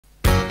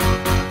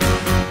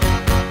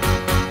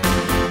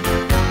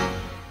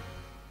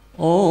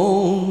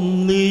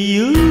Only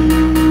you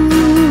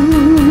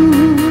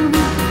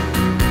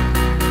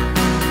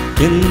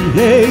can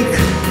make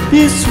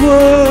this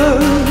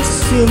world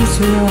seem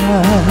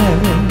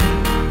right.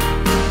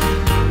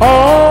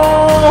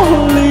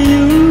 Only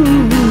you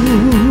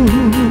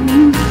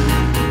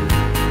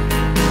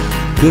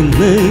can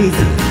make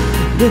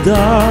the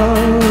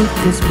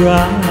darkest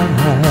bright.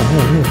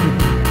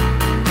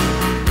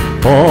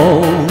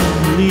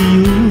 Only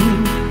you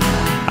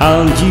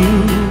and you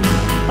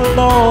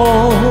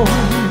alone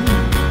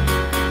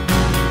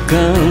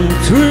can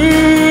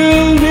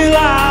thrill me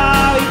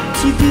like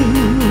you do,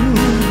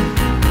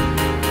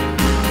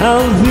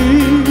 and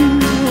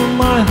fill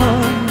my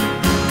heart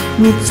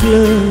with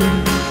love.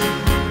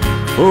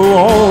 Oh,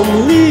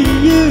 only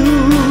you,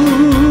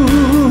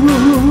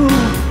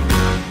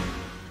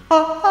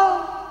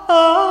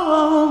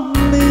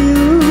 only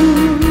you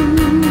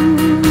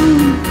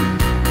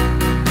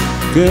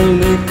can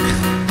make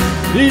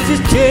this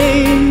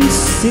change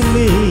in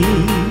me.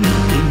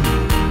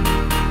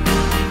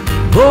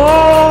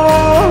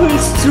 Oh,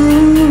 it's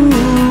true,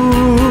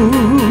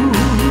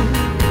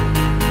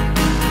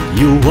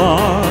 you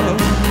are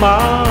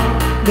my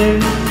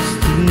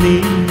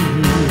destiny.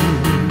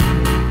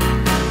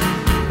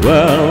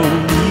 When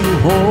you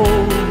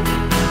hold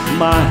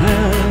my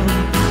hand,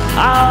 I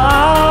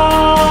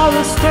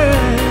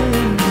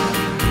understand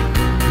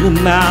the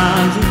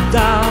magic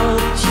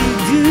that you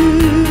do.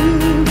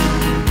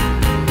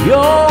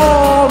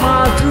 You're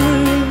my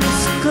dreams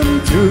come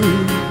true,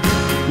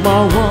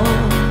 my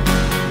one,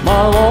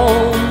 my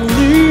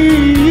only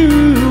you.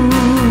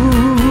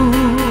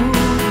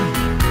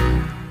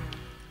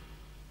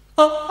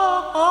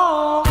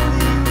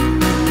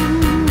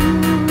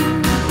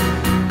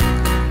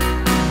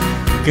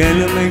 Can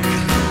you make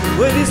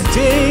what is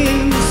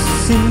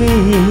chasing me?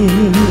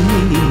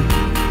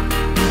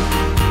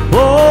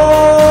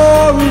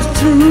 Oh, it's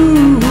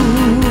true,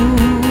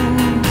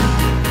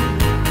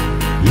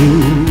 you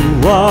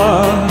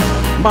are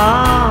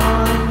my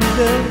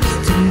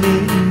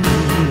destiny.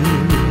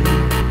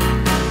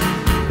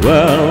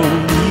 When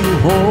you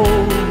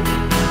hold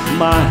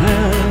my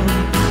hand,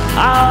 I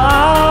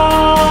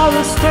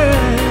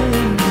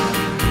understand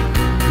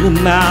the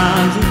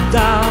magic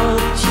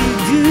that you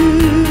do.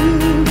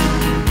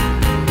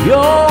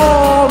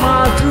 You're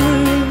my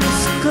dreams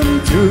come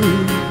true,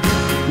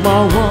 my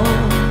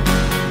one,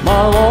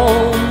 my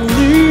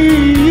only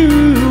you.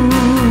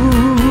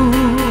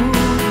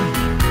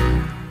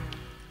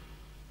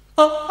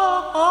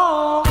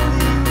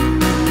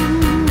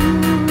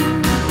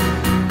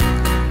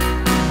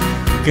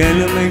 Can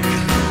you make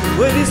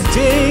what is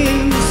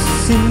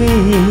chasing me?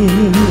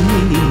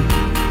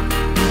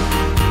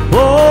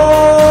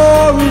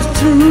 Oh, it's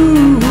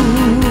true,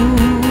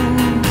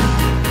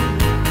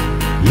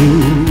 you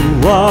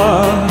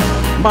are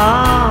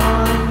my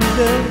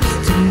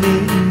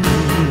destiny.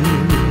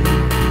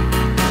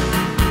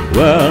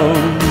 When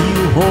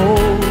you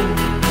hold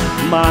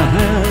my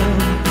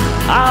hand,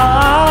 I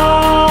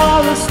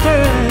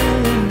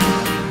understand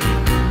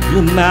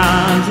the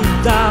magic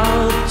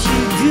that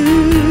you do.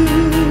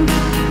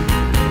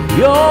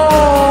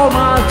 You're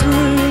my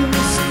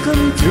dreams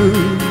come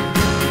true,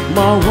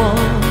 my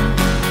one,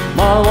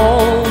 my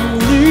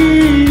only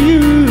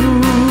you.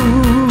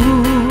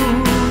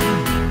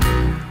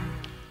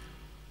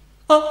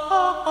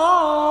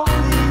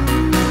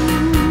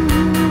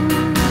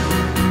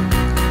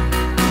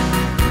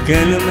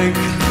 Can you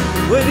make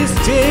what is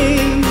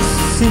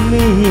chasing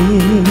me?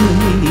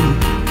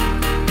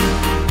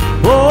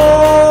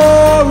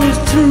 Oh,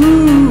 it's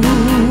true,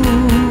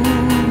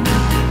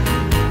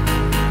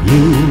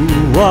 you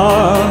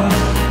are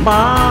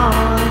my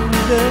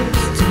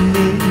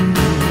destiny.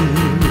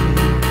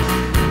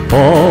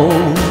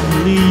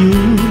 Only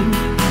you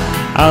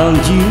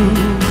and you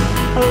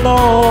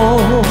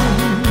alone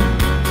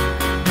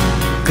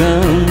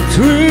can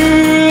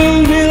thrill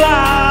me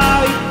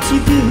like you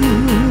do,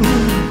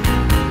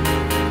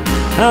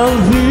 and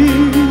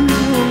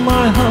fill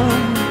my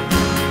heart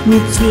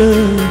with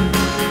love.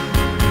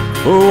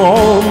 Oh,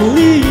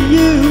 only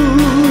you,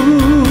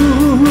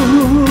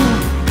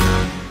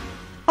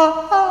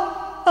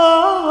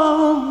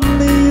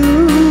 only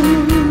you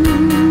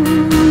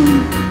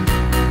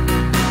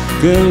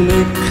can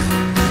make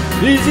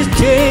this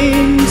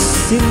change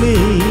in me.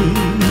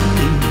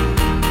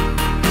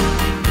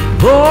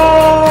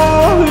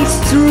 Oh, it's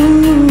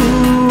true,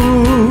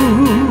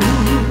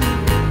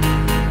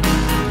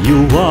 you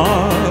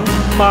are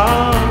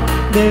my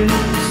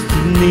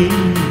destiny.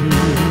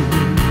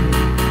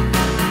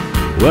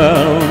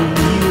 When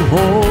you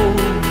hold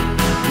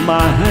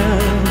my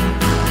hand,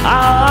 I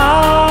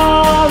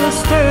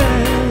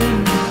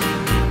understand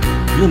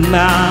the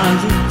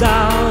magic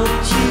that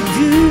you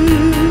do.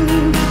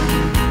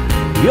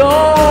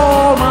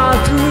 You're my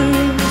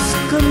dreams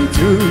come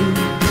true,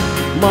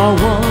 my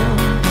one,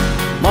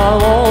 my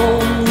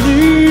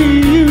only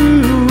you.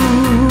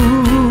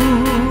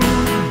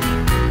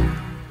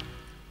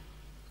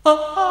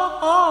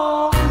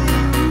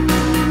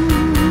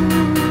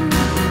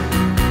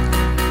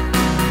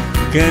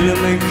 Gonna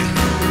make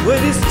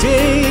what is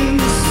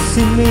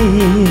chasing me.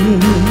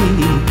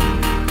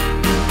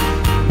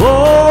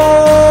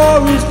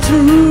 Oh, it's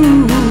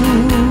true.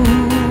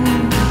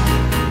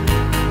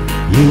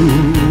 You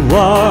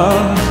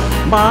are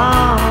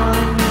my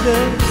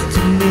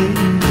destiny.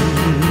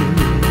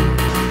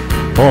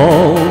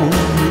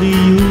 Only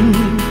you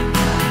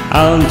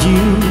and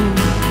you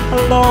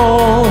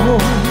alone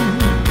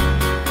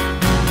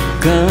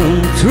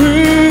can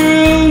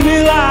thrill me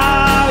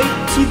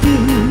like you do,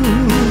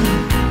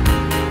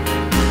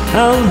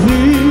 and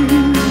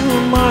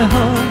fill my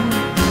heart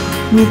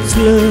with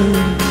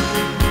love.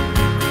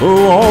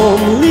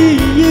 Only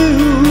you,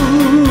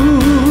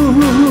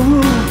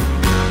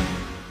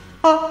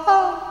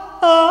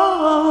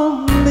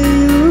 only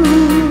you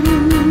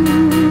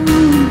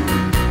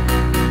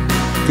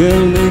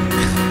can make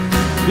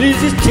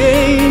this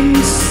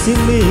change in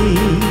me.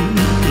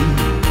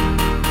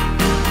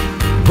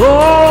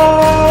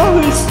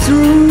 Oh, it's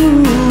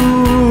true.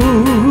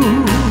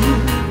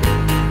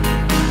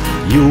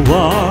 You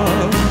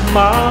are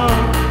my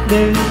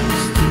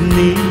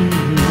destiny.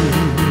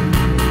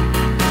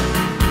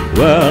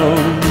 Well,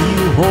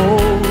 you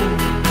hold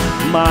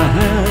my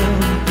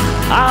hand,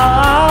 I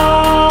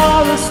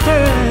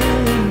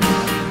understand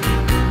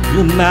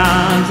the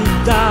magic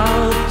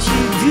that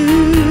you do.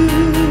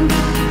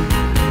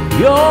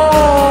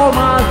 You're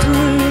my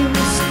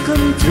dreams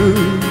come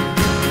true,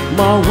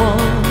 my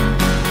one,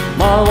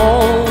 my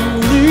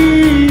only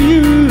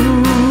you.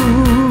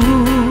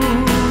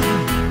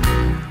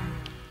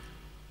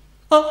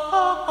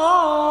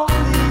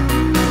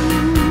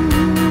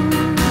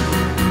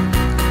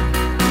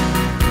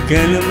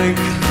 Gonna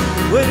make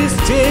what is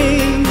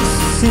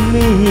chasing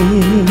me.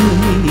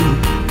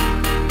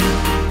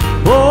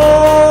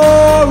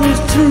 Oh,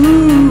 it's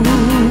true.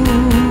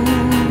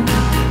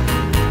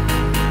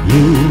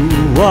 You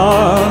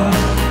are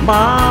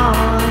my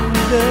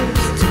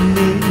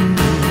destiny.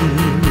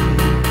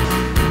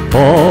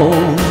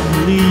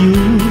 Only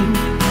you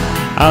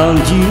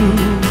and you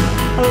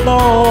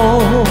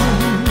alone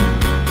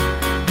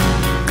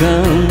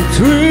can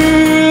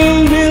thrill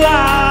me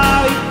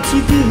like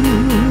you do,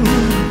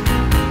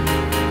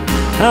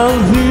 and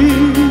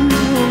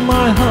fill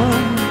my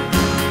heart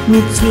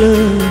with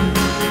love.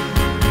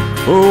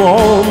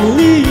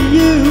 Only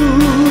you,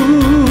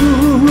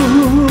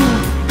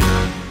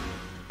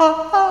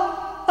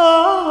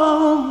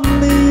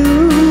 only you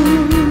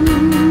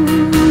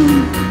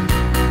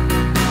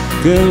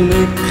can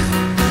make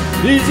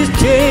this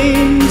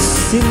change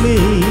in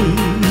me.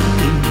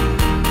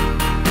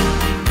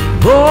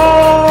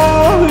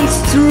 Oh, it's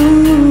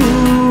true.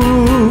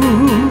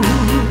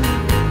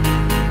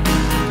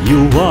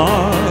 You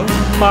are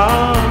my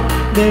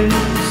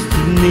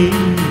destiny.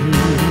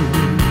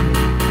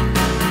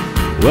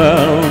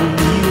 Well,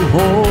 you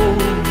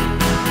hold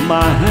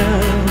my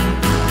hand,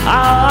 I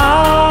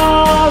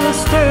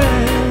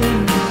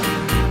understand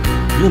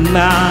the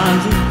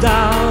magic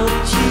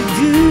that you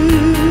do.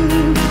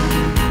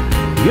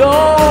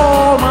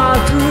 You're my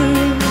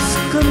dreams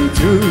come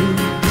true,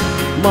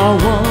 my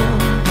one,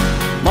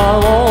 my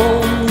only.